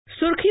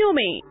सुर्खियों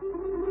में।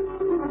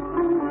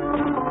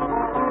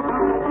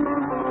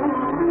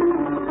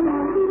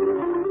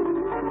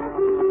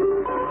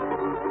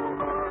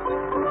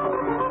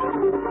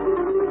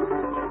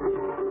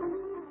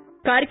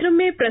 कार्यक्रम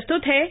में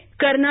प्रस्तुत है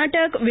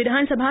कर्नाटक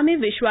विधानसभा में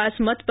विश्वास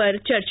मत पर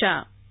चर्चा।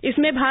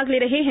 इसमें भाग ले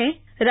रहे हैं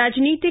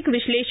राजनीतिक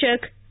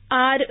विश्लेषक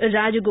आर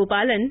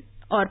राजगोपालन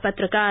और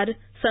पत्रकार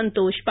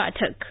संतोष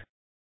पाठक।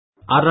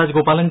 आर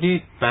राजगोपालन जी,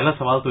 पहला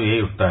सवाल तो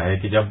यही उठता है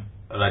कि जब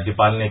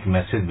राज्यपाल ने एक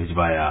मैसेज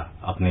भिजवाया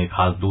अपने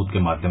खास दूत के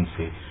माध्यम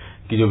से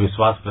कि जो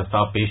विश्वास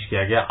प्रस्ताव पेश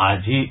किया गया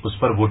आज ही उस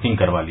पर वोटिंग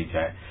करवा ली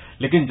जाए,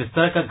 लेकिन जिस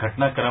तरह का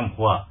घटनाक्रम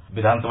हुआ,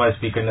 विधानसभा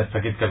स्पीकर ने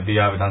स्थगित कर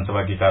दिया,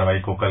 विधानसभा की कार्रवाई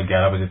को कल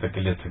 11 बजे तक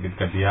के लिए स्थगित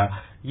कर दिया,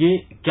 ये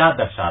क्या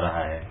दर्शा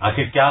रहा है?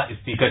 आखिर क्या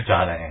स्पीकर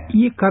चाह रहे हैं?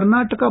 ये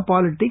कर्नाटका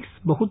पॉलिटिक्स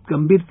बहुत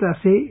गंभीरता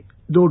से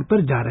दौड़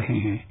पर जा रहे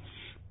हैं।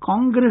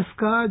 कांग्रेस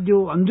का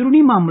जो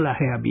अंदरूनी मामला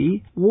है अभी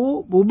वो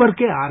उभर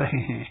के आ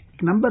रहे हैं।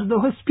 नंबर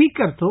 2 है,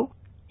 स्पीकर तो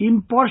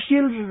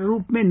इम्पार्शियल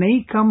रूप में नहीं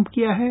काम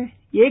किया है,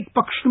 एक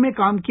पक्ष में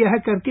काम किया है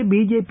करके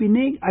बीजेपी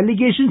ने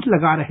एलिगेशंस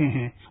लगा रहे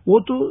हैं, वो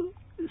तो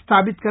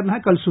साबित करना है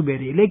कल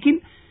सुबेरे। लेकिन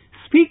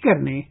स्पीकर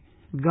ने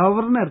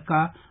गवर्नर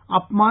का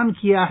अपमान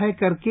किया है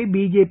करके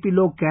बीजेपी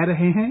लोग कह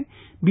रहे हैं।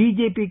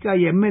 बीजेपी का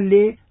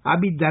एमएलए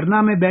अभी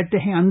धरना में बैठे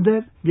हैं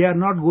अंदर, they are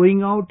not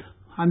going out,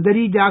 अंदर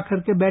ही जा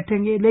करके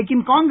बैठेंगे।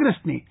 लेकिन कांग्रेस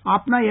ने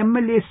अपना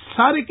एमएलए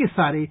सारे के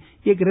सारे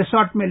एक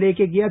रिसोर्ट में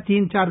लेके गया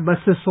 3-4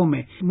 बसेसों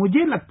में।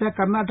 मुझे लगता है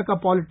कर्नाटका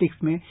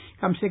पॉलिटिक्स में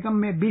कम से कम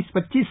मैं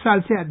 20-25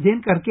 साल से अध्ययन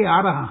करके आ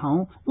रहा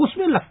हूं,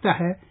 उसमें लगता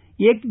है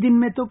एक दिन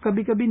में तो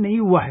कभी कभी नहीं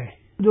हुआ है।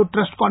 जो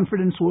ट्रस्ट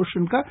कॉन्फिडेंस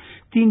वोशन का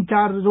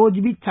 3-4 रोज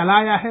भी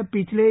चलाया है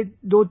पिछले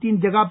 2-3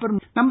 जगह पर।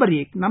 नंबर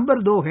 1।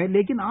 नंबर 2 है,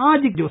 लेकिन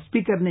आज जो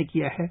स्पीकर ने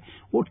किया है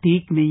वो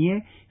ठीक नहीं है,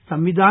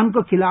 संविधान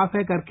को खिलाफ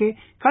है करके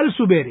कल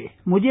सुबेरे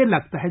मुझे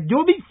लगता है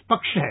जो भी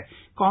पक्ष है,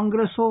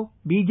 कांग्रेस हो,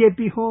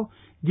 बीजेपी हो,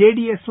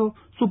 जेडीएस हो,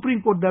 सुप्रीम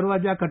कोर्ट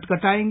दरवाजा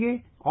खटखटाएंगे,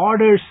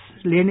 ऑर्डर्स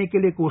लेने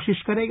के लिए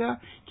कोशिश करेगा।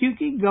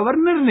 क्योंकि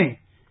गवर्नर ने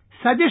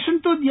सजेशन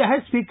तो दिया है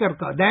स्पीकर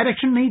का,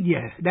 डायरेक्शन नहीं दिया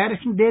है,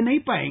 डायरेक्शन दे नहीं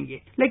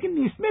पाएंगे। लेकिन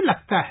इसमें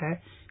लगता है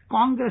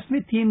कांग्रेस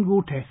में 3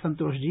 गुट है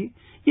संतोष जी,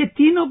 ये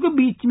तीनों के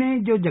बीच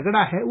में जो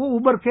झगड़ा है वो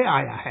उभर के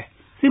आया है।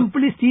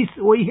 सिंपली चीज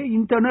वही है,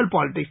 internal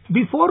politics.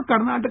 Before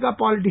Karnataka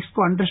politics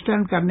को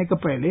अंडरस्टैंड करने के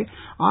पहले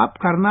आप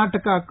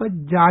कर्नाटका का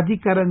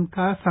जातिकरण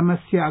का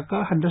समस्या का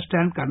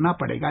अंडरस्टैंड करना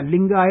पड़ेगा।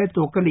 लिंगायत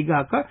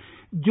ओकलिगा का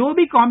जो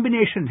भी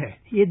कॉम्बिनेशन है,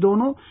 ये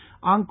दोनों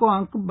आंखों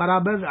आंख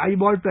बराबर, eye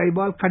ball to eye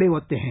ball खड़े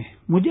होते हैं।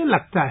 मुझे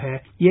लगता है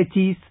ये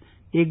चीज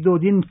 1-2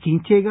 दिन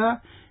खींचेगा।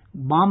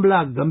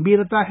 मामला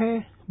गंभीरता है।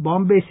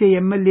 बॉम्बे से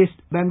एमएलए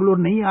बेंगलोर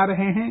नहीं आ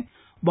रहे हैं,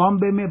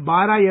 बॉम्बे में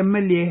 12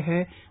 एमएलए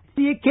है।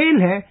 ये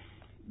खेल है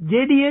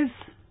जेडीएस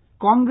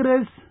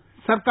कांग्रेस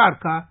सरकार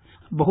का,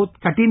 बहुत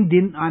कठिन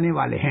दिन आने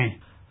वाले हैं।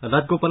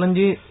 राजगोपालन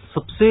जी,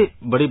 सबसे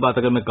बड़ी बात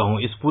अगर मैं कहूं,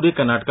 इस पूरे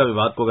कर्नाटका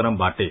विवाद को अगर हम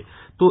बांटे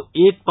तो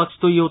एक पक्ष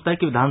तो ये होता है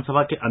कि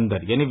विधानसभा के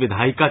अंदर यानी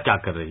विधायिका क्या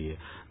कर रही है,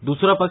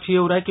 दूसरा पक्ष ये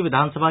हो रहा है कि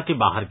विधानसभा के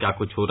बाहर क्या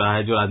कुछ हो रहा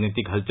है, जो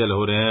राजनीतिक हलचल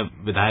हो रहे हैं,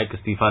 विधायक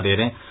इस्तीफा दे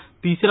रहे हैं,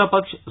 तीसरा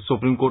पक्ष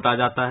सुप्रीम कोर्ट आ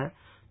जाता है,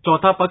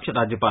 चौथा पक्ष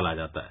राज्यपाल आ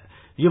जाता है।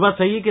 ये बात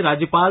सही है कि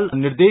राज्यपाल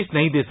निर्देश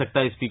नहीं दे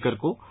सकता स्पीकर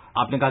को,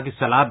 आपने कहा कि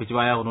सलाह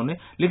भिजवाया उन्होंने,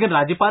 लेकिन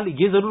राज्यपाल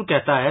ये जरूर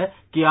कहता है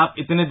कि आप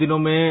इतने दिनों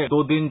में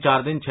 2 दिन,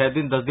 4 दिन, 6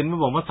 दिन, 10 दिन में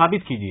बहुमत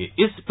साबित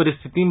कीजिए। इस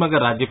परिस्थिति में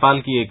अगर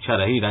राज्यपाल की इच्छा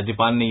रही,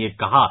 राज्यपाल ने ये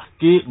कहा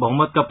कि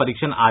बहुमत का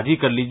परीक्षण आज ही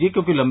कर लीजिए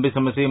क्योंकि लंबे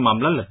समय से ये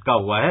मामला लटका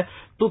हुआ है,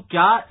 तो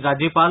क्या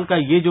राज्यपाल का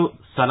ये जो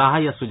सलाह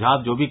या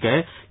सुझाव जो भी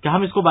कहे, क्या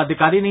हम इसको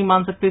बाध्यकारी नहीं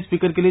मान सकते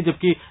स्पीकर के लिए,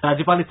 जबकि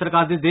राज्यपाल इस तरह का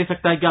आदेश दे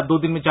सकता है कि आप 2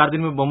 दिन में, 4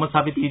 दिन में बहुमत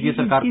साबित कीजिए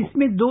सरकार को?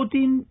 इसमें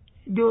 2-3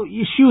 जो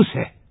इश्यूज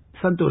है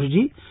संतोष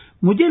जी,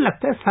 मुझे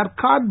लगता है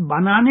सरकार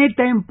बनाने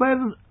टाइम पर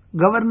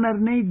गवर्नर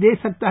नहीं दे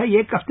सकता है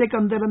 1 हफ्ते के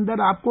अंदर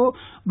अंदर आपको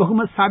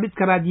बहुमत साबित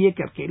करा दिए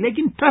करके,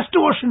 लेकिन ट्रस्ट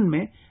वोशन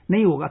में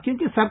नहीं होगा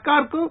क्योंकि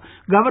सरकार को,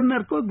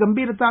 गवर्नर को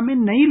गंभीरता में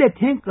नहीं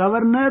लेते हैं।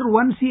 Governor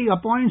once he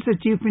appoints a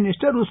chief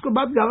minister, उसके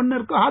बाद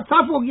गवर्नर का हाथ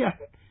साफ हो गया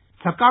है,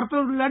 सरकार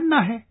तो लड़ना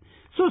है।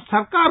 सो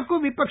सरकार को,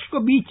 विपक्ष को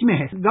बीच में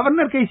है,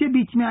 गवर्नर कैसे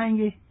बीच में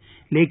आएंगे?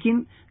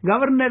 लेकिन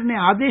गवर्नर ने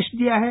आदेश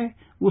दिया है,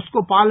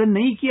 उसको पालन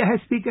नहीं किया है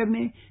स्पीकर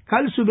ने।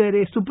 कल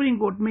सुबेरे सुप्रीम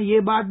कोर्ट में ये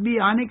बात भी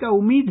आने का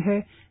उम्मीद है।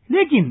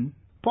 लेकिन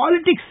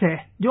पॉलिटिक्स है,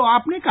 जो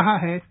आपने कहा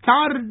है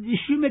 4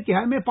 इश्यू में क्या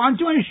है, मैं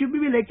 5वां इश्यू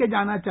भी लेके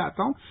जाना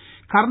चाहता हूं।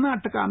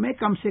 कर्नाटका में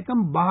कम से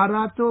कम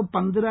 12 तो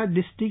 15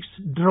 डिस्ट्रिक्ट्स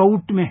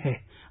ड्राउट में है,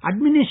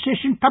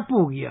 एडमिनिस्ट्रेशन ठप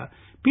हो गया।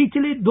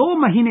 पिछले 2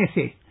 महीने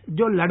से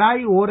जो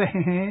लड़ाई हो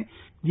रहे हैं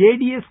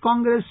जेडीएस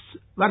कांग्रेस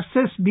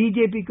वर्सेस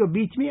बीजेपी के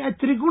बीच में,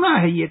 त्रिगुणा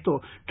है, ये तो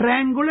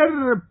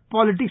ट्रायंगुलर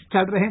पॉलिटिक्स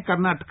चल रहे हैं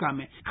कर्नाटका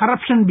में।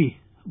 करप्शन भी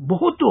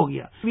बहुत हो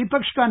गया।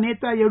 विपक्ष का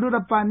नेता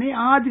येडियुरप्पा ने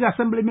आज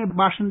असेंबली में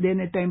भाषण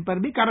देने टाइम पर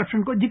भी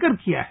करप्शन को जिक्र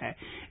किया है।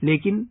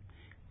 लेकिन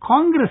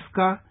कांग्रेस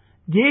का,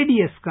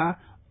 जेडीएस का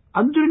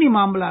अंदरूनी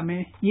मामला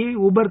में ये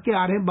उभर के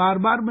आ रहे, बार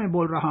बार मैं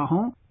बोल रहा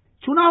हूं।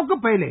 चुनाव के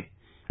पहले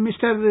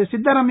मिस्टर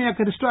सिद्धारामैया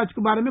कृष्णराज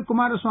के बारे में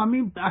कुमारस्वामी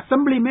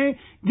असेंबली में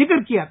जिक्र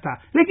किया था,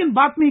 लेकिन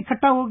बाद में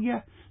इकट्ठा हो गया।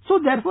 सो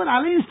देयरफॉर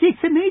अलायंस ठीक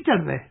से नहीं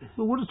चल रहे,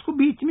 तो उसको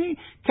बीच में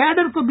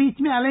कैडर को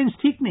बीच में अलायंस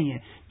ठीक नहीं है,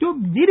 तो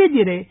धीरे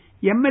धीरे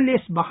एमएलए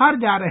बाहर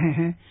जा रहे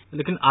हैं।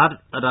 लेकिन आर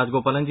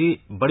राजगोपालन जी,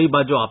 बड़ी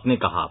बात जो आपने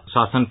कहा,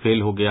 शासन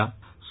फेल हो गया,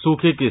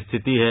 सूखे की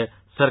स्थिति है,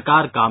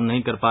 सरकार काम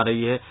नहीं कर पा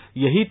रही है,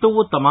 यही तो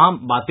वो तमाम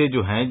बातें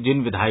जो हैं,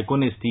 जिन विधायकों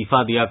ने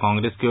इस्तीफा दिया,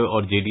 कांग्रेस के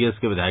और जेडीएस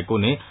के विधायकों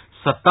ने,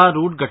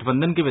 सत्तारूढ़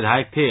गठबंधन के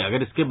विधायक थे,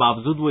 अगर इसके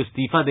बावजूद वो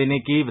इस्तीफा देने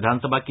की,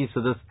 विधानसभा की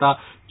सदस्यता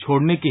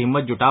छोड़ने की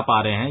हिम्मत जुटा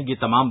पा रहे हैं, ये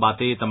तमाम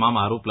बातें, ये तमाम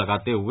आरोप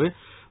लगाते हुए,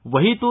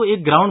 वही तो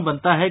एक ग्राउंड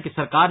बनता है कि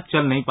सरकार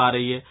चल नहीं पा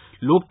रही है,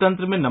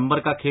 लोकतंत्र में नंबर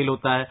का खेल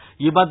होता है।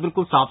 ये बात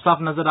बिल्कुल साफ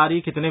साफ नजर आ रही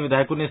है, कितने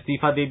विधायकों ने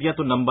इस्तीफा दे दिया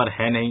तो नंबर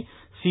है नहीं।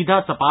 सीधा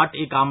सपाट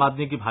एक आम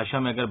आदमी की भाषा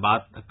में अगर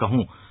बात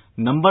कहूं,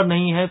 नंबर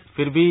नहीं है,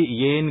 फिर भी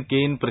येन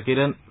केन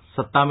प्रकीर्णन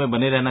सत्ता में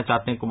बने रहना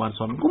चाहते हैं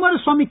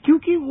कुमारस्वामी,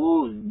 क्योंकि वो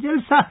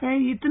जलसा है।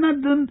 इतना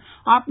दिन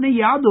आपने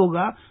याद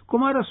होगा,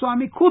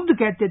 कुमारस्वामी खुद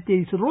कहते थे,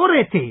 रो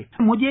रहे थे,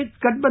 मुझे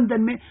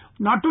गठबंधन में,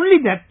 not only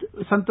that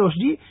Santosh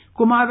ji,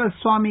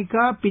 Kumaraswamy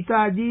का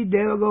पिताजी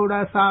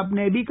देवेगौड़ा साहब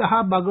ने भी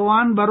कहा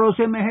भगवान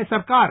भरोसे में है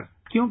सरकार,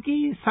 क्योंकि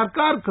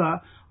सरकार का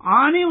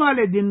आने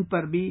वाले दिन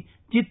पर भी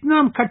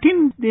जितना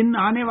कठिन दिन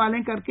आने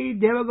वाले करके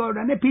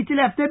देवेगौड़ा ने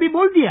पिछले हफ्ते भी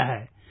बोल दिया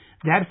है।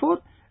 Therefore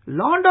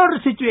law and order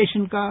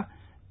situation का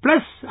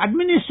प्लस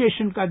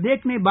एडमिनिस्ट्रेशन का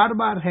देखने बार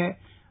बार है।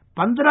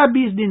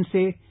 15-20 दिन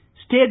से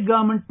स्टेट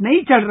गवर्नमेंट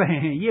नहीं चल रहे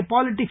हैं, ये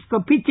पॉलिटिक्स को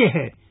पीछे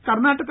है।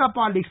 कर्नाटका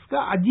पॉलिटिक्स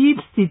का अजीब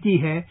स्थिति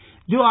है।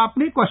 जो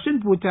आपने क्वेश्चन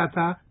पूछा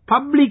था,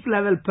 पब्लिक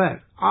लेवल पर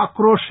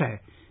आक्रोश है,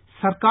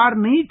 सरकार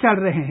नहीं चल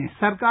रहे हैं,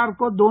 सरकार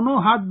को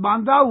दोनों हाथ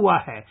बांधा हुआ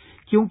है,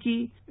 क्योंकि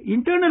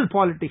इंटरनल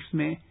पॉलिटिक्स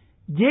में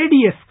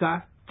जेडीएस का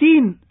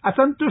 3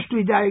 असंतुष्ट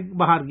विधायक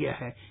बाहर गया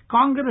है,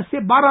 कांग्रेस से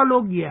 12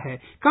 लोग गया है,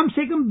 कम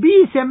से कम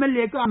 20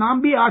 एमएलए का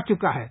नाम भी आ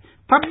चुका है,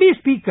 तब भी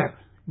स्पीकर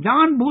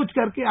जानबूझ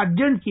करके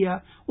अर्जेंट किया,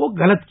 वो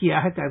गलत किया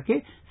है करके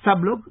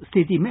सब लोग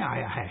स्थिति में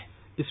आया है।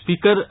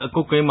 स्पीकर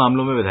को कई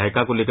मामलों में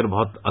विधायिका को लेकर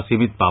बहुत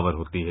असीमित पावर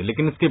होती है,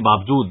 लेकिन इसके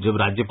बावजूद जब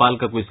राज्यपाल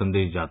का कोई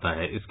संदेश जाता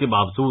है, इसके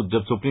बावजूद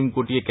जब सुप्रीम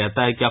कोर्ट ये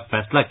कहता है कि आप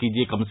फैसला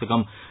कीजिए, कम से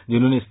कम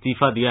जिन्होंने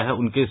इस्तीफा दिया है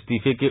उनके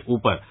इस्तीफे के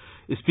ऊपर,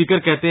 स्पीकर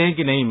कहते हैं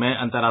कि नहीं, मैं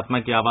अंतरात्मा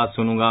की आवाज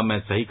सुनूंगा, मैं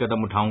सही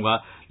कदम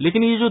उठाऊंगा।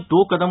 लेकिन ये जो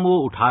 2 कदम वो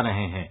उठा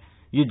रहे हैं,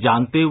 ये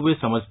जानते हुए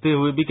समझते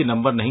हुए भी कि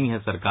नंबर नहीं है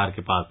सरकार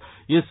के पास,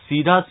 ये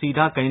सीधा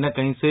सीधा कहीं न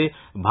कहीं से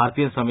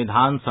भारतीय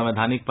संविधान,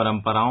 संवैधानिक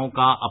परंपराओं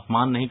का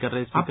अपमान नहीं कर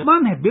रहे स्पीकर?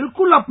 अपमान है,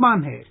 बिल्कुल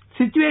अपमान है।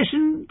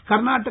 सिचुएशन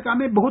कर्नाटका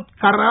में बहुत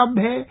खराब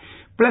है,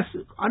 प्लस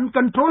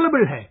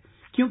अनकंट्रोलेबल है,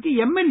 क्योंकि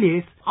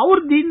एमएलए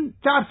और दिन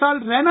 4 साल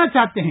रहना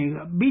चाहते हैं,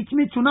 बीच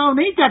में चुनाव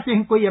नहीं चाहते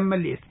हैं कोई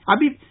एमएलए।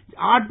 अभी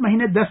 8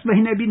 महीने 10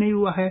 महीने भी नहीं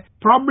हुआ है,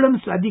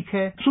 प्रॉब्लम्स अधिक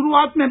है,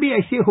 शुरुआत में भी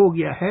ऐसे हो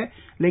गया है,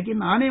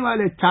 लेकिन आने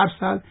वाले 4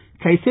 साल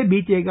कैसे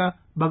बीतेगा,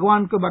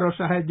 भगवान को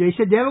भरोसा है।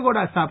 जैसे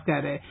देवेगौड़ा साहब कह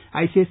रहे हैं,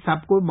 ऐसे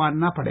सबको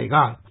मानना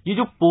पड़ेगा। ये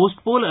जो पोस्ट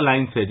पोल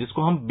अलायंस है,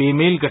 जिसको हम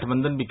बेमेल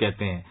गठबंधन भी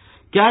कहते हैं,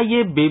 क्या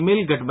ये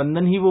बेमेल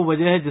गठबंधन ही वो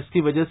वजह है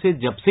जिसकी वजह से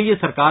जब से ये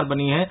सरकार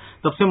बनी है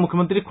तब से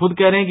मुख्यमंत्री खुद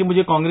कह रहे हैं कि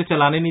मुझे कांग्रेस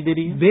चलाने नहीं दे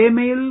रही है?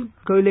 बेमेल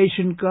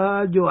कोलिशन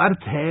का जो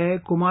अर्थ है,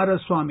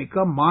 कुमारस्वामी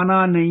का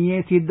माना नहीं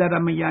है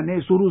सिद्धारमैया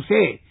ने शुरू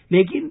से,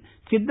 लेकिन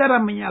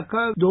सिद्धारमैया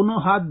का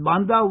दोनों हाथ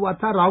बांधा हुआ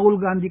था राहुल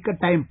गांधी का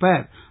टाइम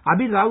पर।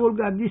 अभी राहुल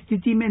गांधी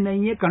स्थिति में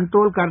नहीं है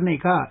कंट्रोल करने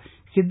का,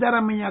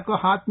 सिद्धारमैया को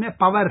हाथ में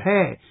पावर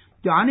है,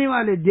 जो आने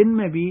वाले दिन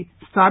में भी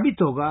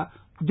साबित होगा।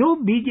 जो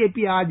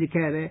बीजेपी आज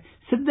कह रहे,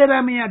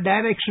 सिद्धारमैया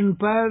डायरेक्शन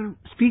पर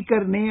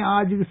स्पीकर ने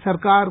आज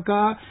सरकार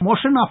का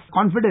मोशन ऑफ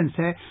कॉन्फिडेंस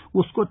है,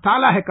 उसको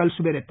टाला है कल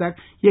सवेरे तक।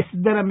 ये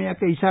सिद्धारमैया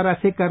के इशारा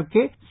से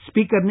करके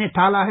स्पीकर ने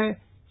टाला है।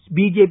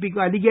 बीजेपी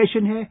का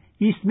एलिगेशन है,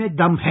 इसमें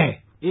दम है।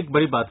 एक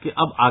बड़ी बात की,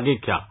 अब आगे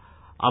क्या?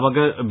 अब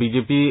अगर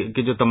बीजेपी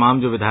के जो तमाम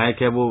जो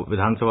विधायक है वो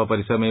विधानसभा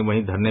परिसर में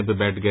वहीं धरने पे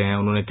बैठ गए हैं,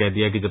 उन्होंने कह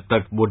दिया कि जब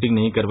तक वोटिंग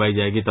नहीं करवाई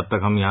जाएगी तब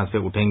तक हम यहां से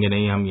उठेंगे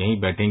नहीं, हम यहीं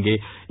बैठेंगे।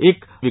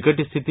 एक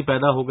विकट स्थिति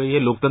पैदा हो गई है।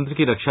 लोकतंत्र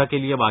की रक्षा के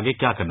लिए अब आगे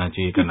क्या करना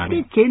चाहिए कर्नाटक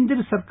में?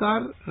 केंद्र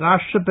सरकार,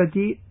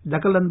 राष्ट्रपति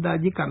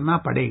दखलंदाजी करना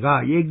पड़ेगा।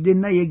 एक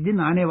दिन न एक दिन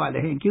आने वाले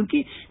हैं,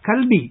 क्योंकि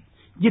कल भी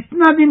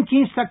जितना दिन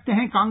खींच सकते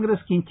हैं कांग्रेस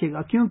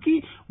खींचेगा, क्योंकि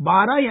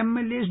 12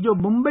 एमएलए जो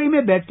मुंबई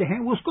में बैठे हैं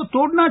उसको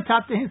तोड़ना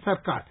चाहते हैं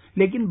सरकार,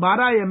 लेकिन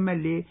 12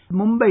 एमएलए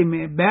मुंबई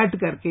में बैठ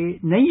करके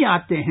नहीं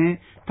आते हैं,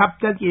 तब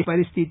तक ये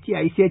परिस्थिति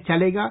ऐसे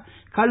चलेगा।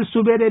 कल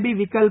सुबेरे भी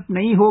विकल्प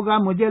नहीं होगा,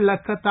 मुझे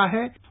लगता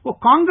है। वो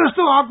कांग्रेस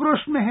तो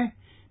आक्रोश में है,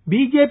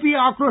 बीजेपी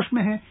आक्रोश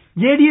में है,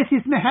 जेडीएस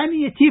इसमें है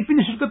नहीं है, चीफ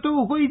मिनिस्टर का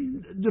तो कोई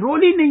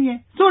रोल ही नहीं है।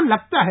 तो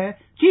लगता है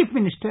चीफ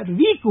मिनिस्टर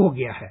वीक हो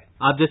गया है।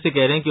 आप जैसे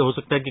कह रहे हैं कि हो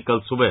सकता है कि कल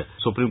सुबह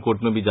सुप्रीम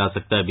कोर्ट में भी जा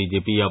सकता है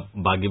बीजेपी, या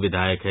बागी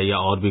विधायक है या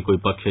और भी कोई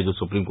पक्ष है जो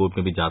सुप्रीम कोर्ट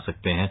में भी जा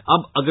सकते हैं।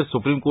 अब अगर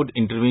सुप्रीम कोर्ट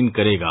इंटरवीन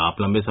करेगा,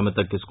 आप लंबे समय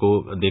तक इसको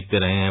देखते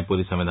रहे हैं,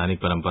 पूरी संवैधानिक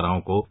परंपराओं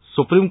को,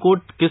 सुप्रीम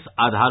कोर्ट किस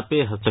आधार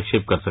पर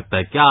हस्तक्षेप कर सकता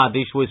है? क्या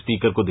आदेश वो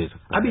स्पीकर को दे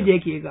सकता है? अभी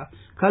देखिएगा,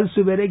 कल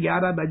सवेरे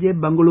 11 बजे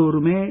बंगलुरु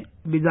में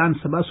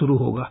विधानसभा शुरू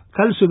होगा।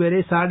 कल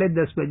सवेरे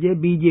 10:30 बजे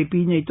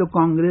बीजेपी नहीं तो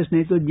कांग्रेस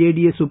नहीं तो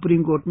जेडीएस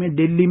सुप्रीम कोर्ट में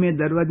दिल्ली में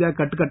दरवाजा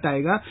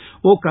खटखटाएगा।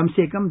 वो कम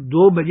से कम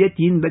 2 बजे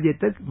 3 बजे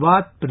तक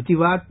वाद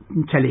प्रतिवाद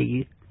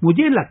चलेगी।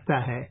 मुझे लगता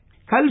है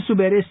कल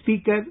सुबेरे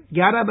स्पीकर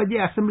 11 बजे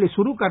असेंबली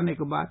शुरू करने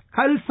के बाद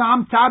कल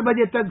शाम 4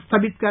 बजे तक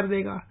स्थगित कर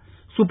देगा,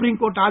 सुप्रीम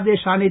कोर्ट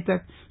आदेश आने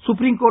तक।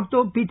 सुप्रीम कोर्ट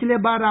तो पिछले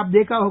बार आप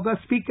देखा होगा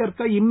स्पीकर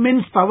का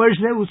इमेंस पावर्स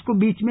है, उसको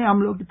बीच में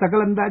हम लोग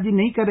दखलंदाजी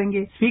नहीं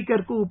करेंगे,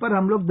 स्पीकर को ऊपर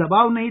हम लोग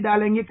दबाव नहीं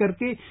डालेंगे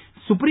करके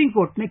सुप्रीम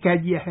कोर्ट ने कह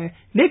दिया है।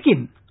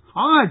 लेकिन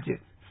आज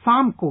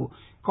शाम को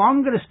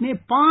कांग्रेस ने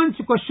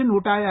 5 क्वेश्चन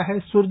उठाया है।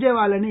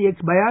 सुरजेवाला ने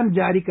एक बयान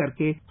जारी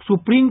करके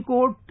सुप्रीम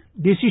कोर्ट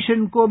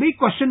डिसीजन को भी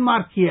क्वेश्चन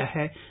मार्क किया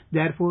है।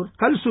 देयरफॉर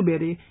कल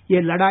सुबेरे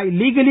ये लड़ाई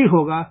लीगली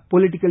होगा,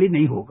 पॉलिटिकली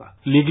नहीं होगा।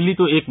 लीगली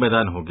तो एक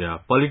मैदान हो गया,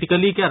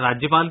 पॉलिटिकली क्या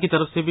राज्यपाल की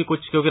तरफ से भी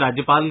कुछ, क्योंकि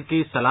राज्यपाल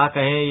की सलाह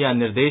कहे या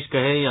निर्देश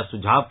कहे या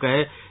सुझाव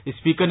कहे,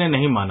 स्पीकर ने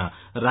नहीं माना।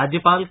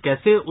 राज्यपाल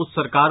कैसे उस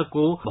सरकार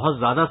को बहुत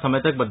ज्यादा समय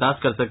तक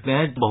बर्दाश्त कर सकते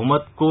हैं?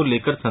 बहुमत को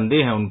लेकर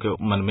संदेह है उनके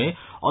मन में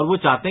और वो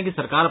चाहते हैं कि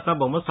सरकार अपना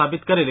बहुमत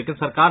साबित करे, लेकिन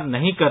सरकार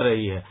नहीं कर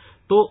रही है।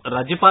 तो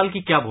राज्यपाल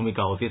की क्या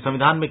भूमिका होती है?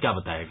 संविधान में क्या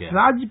बताया गया?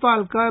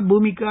 राज्यपाल का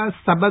भूमिका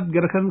शपथ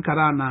ग्रहण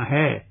कराना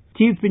है,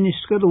 chief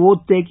minister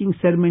vote taking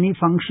ceremony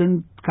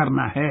function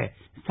करना है।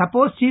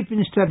 सपोज चीफ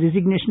मिनिस्टर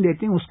रिजिग्नेशन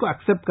देते हैं, उसको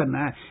एक्सेप्ट करना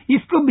है।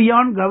 इसको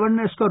बियॉन्ड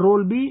गवर्नर्स का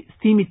रोल भी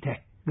सीमित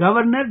है।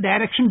 गवर्नर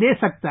डायरेक्शन दे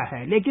सकता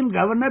है, लेकिन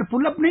गवर्नर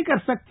पुल अप नहीं कर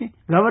सकते,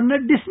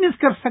 गवर्नर डिसमिस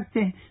कर सकते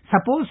हैं।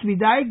 सपोज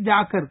विधायक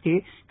जाकर के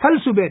कल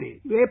सुबेरे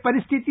ये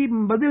परिस्थिति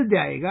बदल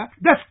जाएगा,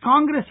 10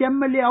 कांग्रेस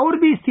एमएलए और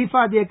भी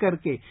इस्तीफा दे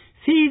करके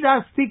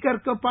सीधा स्पीकर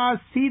के पास,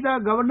 सीधा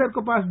गवर्नर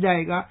के पास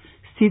जाएगा,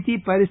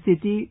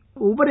 परिस्थिति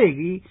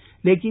उभरेगी।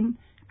 लेकिन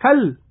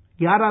कल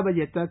 11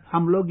 बजे तक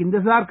हम लोग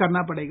इंतजार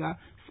करना पड़ेगा।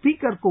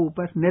 स्पीकर को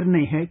ऊपर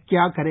निर्णय है,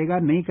 क्या करेगा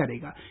नहीं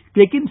करेगा,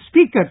 लेकिन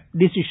स्पीकर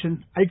डिसीजन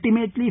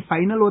अल्टीमेटली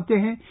फाइनल होते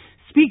हैं।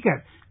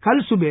 स्पीकर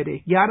कल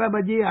सुबेरे 11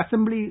 बजे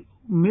असेंबली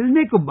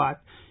मिलने के बाद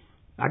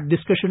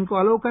डिस्कशन को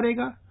अलाउ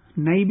करेगा,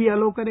 नहीं भी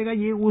अलाउ करेगा,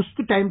 ये उस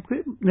टाइम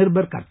पे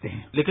निर्भर करते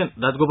हैं। लेकिन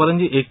राजगोपालन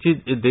जी, एक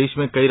चीज इस देश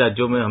में कई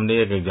राज्यों में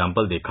हमने एक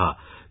एग्जाम्पल देखा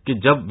कि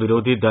जब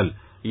विरोधी दल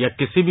या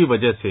किसी भी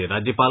वजह से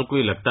राज्यपाल को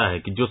ये लगता है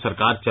कि जो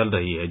सरकार चल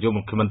रही है, जो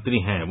मुख्यमंत्री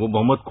हैं वो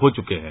बहुमत खो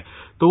चुके हैं,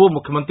 तो वो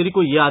मुख्यमंत्री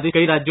को ये आदेश,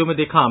 कई राज्यों में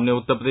देखा हमने,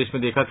 उत्तर प्रदेश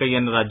में देखा, कई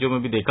अन्य राज्यों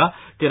में भी देखा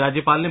कि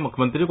राज्यपाल ने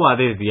मुख्यमंत्री को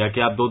आदेश दिया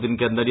कि आप 2 दिन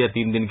के अंदर या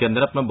 3 दिन के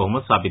अंदर अपना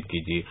बहुमत साबित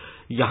कीजिए।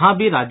 यहां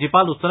भी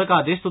राज्यपाल उस तरह का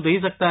आदेश तो दे ही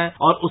सकता है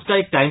और उसका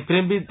एक टाइम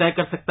फ्रेम भी तय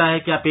कर सकता है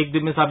कि आप 1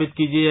 दिन में साबित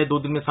कीजिए या 2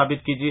 दिन में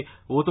साबित कीजिए।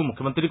 वो तो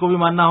मुख्यमंत्री को भी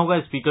मानना होगा,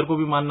 स्पीकर को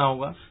भी मानना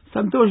होगा।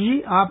 संतोष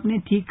जी, आपने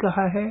ठीक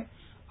कहा है।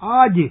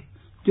 आज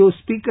जो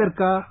स्पीकर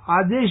का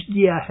आदेश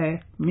दिया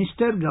है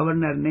मिस्टर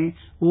गवर्नर ने,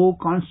 वो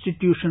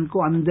कॉन्स्टिट्यूशन को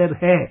अंदर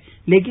है।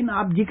 लेकिन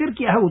आप जिक्र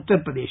किया है उत्तर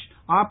प्रदेश,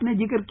 आपने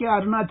जिक्र किया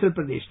अरुणाचल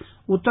प्रदेश,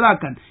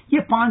 उत्तराखंड, ये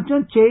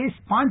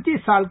 5-6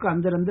 साल का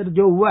अंदर अंदर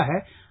जो हुआ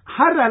है,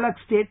 हर अलग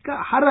स्टेट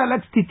का हर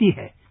अलग स्थिति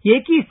है।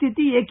 एक ही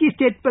स्थिति एक ही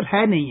स्टेट पर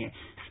है नहीं है।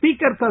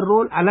 स्पीकर का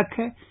रोल अलग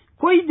है।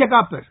 कोई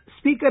जगह पर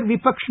स्पीकर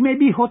विपक्ष में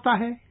भी होता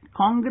है।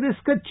 कांग्रेस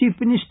का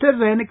चीफ मिनिस्टर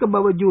रहने के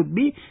बावजूद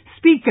भी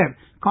स्पीकर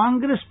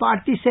कांग्रेस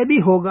पार्टी से भी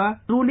होगा,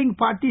 रूलिंग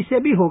पार्टी से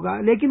भी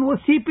होगा, लेकिन वो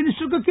चीफ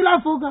मिनिस्टर के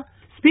खिलाफ होगा।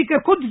 स्पीकर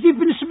खुद चीफ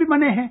मिनिस्टर भी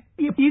बने हैं।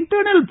 ये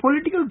इंटरनल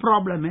पॉलिटिकल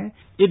प्रॉब्लम है।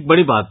 एक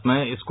बड़ी बात,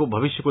 मैं इसको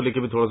भविष्य को लेकर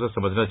भी थोड़ा सा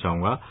समझना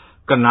चाहूंगा।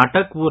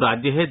 कर्नाटक वो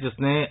राज्य है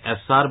जिसने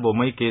एसआर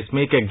बोमई केस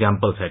में एक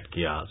एग्जाम्पल सेट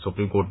किया।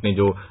 सुप्रीम कोर्ट ने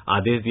जो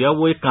आदेश दिया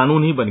वो एक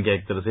कानून ही बन गया,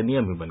 एक तरह से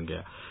नियम ही बन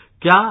गया।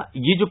 क्या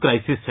ये जो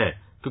क्राइसिस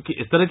है, क्योंकि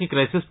इस तरह की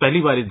क्राइसिस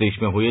पहली बार इस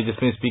देश में हुई है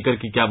जिसमें स्पीकर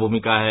की क्या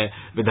भूमिका है,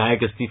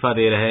 विधायक इस्तीफा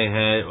दे रहे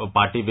हैं,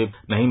 पार्टी विप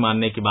नहीं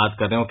मानने की बात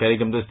कर रहे हैं, कह रहे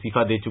कि हम तो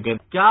इस्तीफा दे चुके हैं,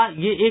 क्या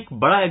ये एक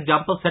बड़ा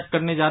एग्जाम्पल सेट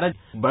करने जा रहा है,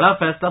 बड़ा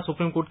फैसला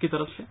सुप्रीम कोर्ट की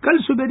तरफ से? कल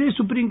सुबह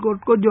सुप्रीम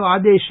कोर्ट को जो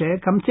आदेश है,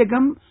 कम से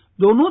कम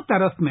दोनों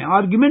तरफ में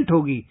आर्ग्यूमेंट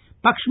होगी,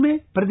 पक्ष में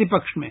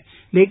प्रतिपक्ष में,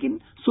 लेकिन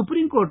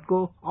सुप्रीम कोर्ट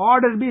को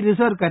ऑर्डर भी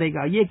रिजर्व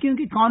करेगा। ये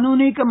क्योंकि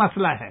कानूनी का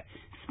मसला है,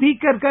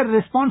 स्पीकर का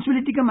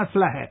रिस्पांसिबिलिटी का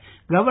मसला है,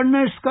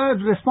 गवर्नर्स का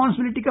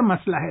रिस्पांसिबिलिटी का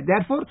मसला है।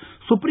 देयरफॉर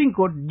सुप्रीम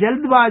कोर्ट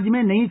जल्दबाजी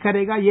में नहीं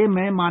करेगा, ये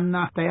मैं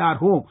मानना तैयार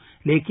हूं।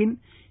 लेकिन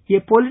ये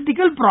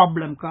पॉलिटिकल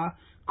प्रॉब्लम का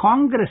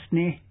कांग्रेस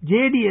ने,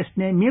 जेडीएस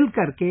ने मिल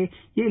करके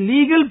ये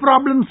लीगल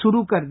प्रॉब्लम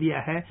शुरू कर दिया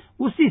है,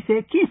 उसी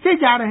से खींचे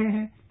जा रहे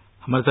हैं।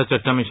 हमारे साथ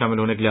चर्चा में शामिल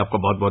होने के लिए आपका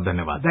बहुत बहुत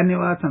धन्यवाद।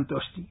 धन्यवाद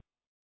संतोष जी।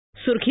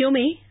 सुर्खियों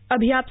में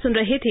अभी आप सुन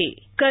रहे थे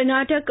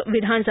कर्नाटक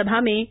विधानसभा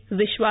में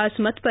विश्वास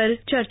मत पर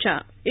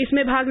चर्चा।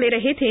 इसमें भाग ले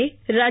रहे थे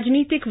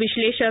राजनीतिक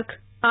विश्लेषक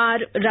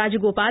आर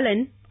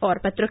राजगोपालन और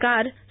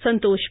पत्रकार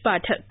संतोष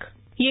पाठक।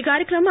 ये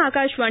कार्यक्रम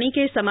आकाशवाणी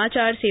के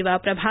समाचार सेवा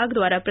प्रभाग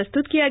द्वारा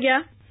प्रस्तुत किया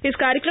गया। इस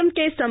कार्यक्रम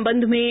के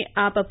संबंध में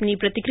आप अपनी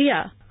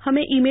प्रतिक्रिया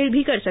हमें ईमेल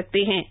भी कर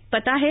सकते हैं।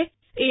 पता है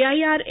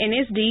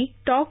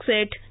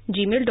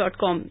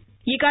airnsdtalks@gmail.com।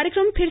 ये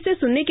कार्यक्रम फिर से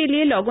सुनने के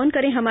लिए लॉग ऑन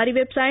करें हमारी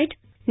वेबसाइट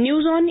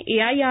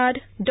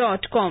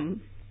newsonair.com।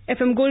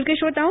 FM गोल्ड के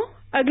श्रोताओं,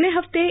 अगले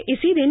हफ्ते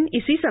इसी दिन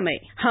इसी समय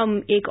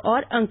हम एक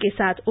और अंक के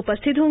साथ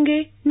उपस्थित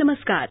होंगे।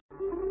 नमस्कार।